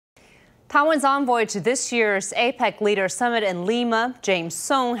Taiwan's envoy to this year's APEC Leaders Summit in Lima, James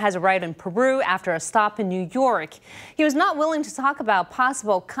Soong, has arrived in Peru after a stop in New York. He was not willing to talk about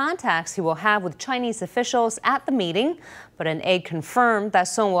possible contacts he will have with Chinese officials at the meeting, but an aide confirmed that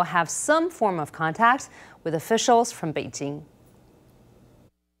Soong will have some form of contact with officials from Beijing.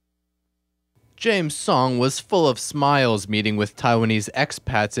 James Soong was full of smiles meeting with Taiwanese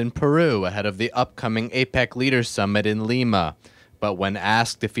expats in Peru ahead of the upcoming APEC Leaders Summit in Lima. But when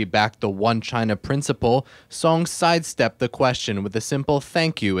asked if he backed the One China principle, Soong sidestepped the question with a simple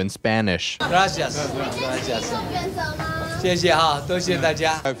thank you in Spanish. Gracias.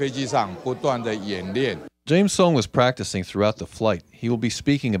 James Soong was practicing throughout the flight. He will be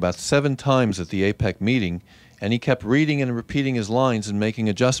speaking about 7 times at the APEC meeting, and he kept reading and repeating his lines and making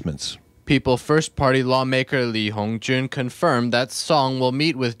adjustments. People's First Party lawmaker Lee Hung-chun confirmed that Soong will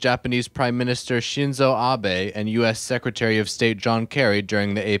meet with Japanese Prime Minister Shinzo Abe and U.S. Secretary of State John Kerry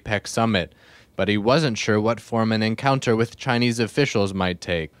during the APEC summit. But he wasn't sure what form an encounter with Chinese officials might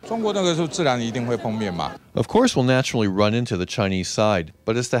take. Of course we'll naturally run into the Chinese side,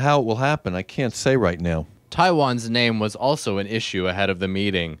 but as to how it will happen, I can't say right now. Taiwan's name was also an issue ahead of the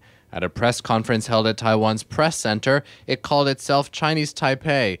meeting. At a press conference held at Taiwan's press center, it called itself Chinese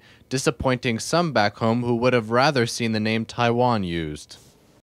Taipei, disappointing some back home who would have rather seen the name Taiwan used.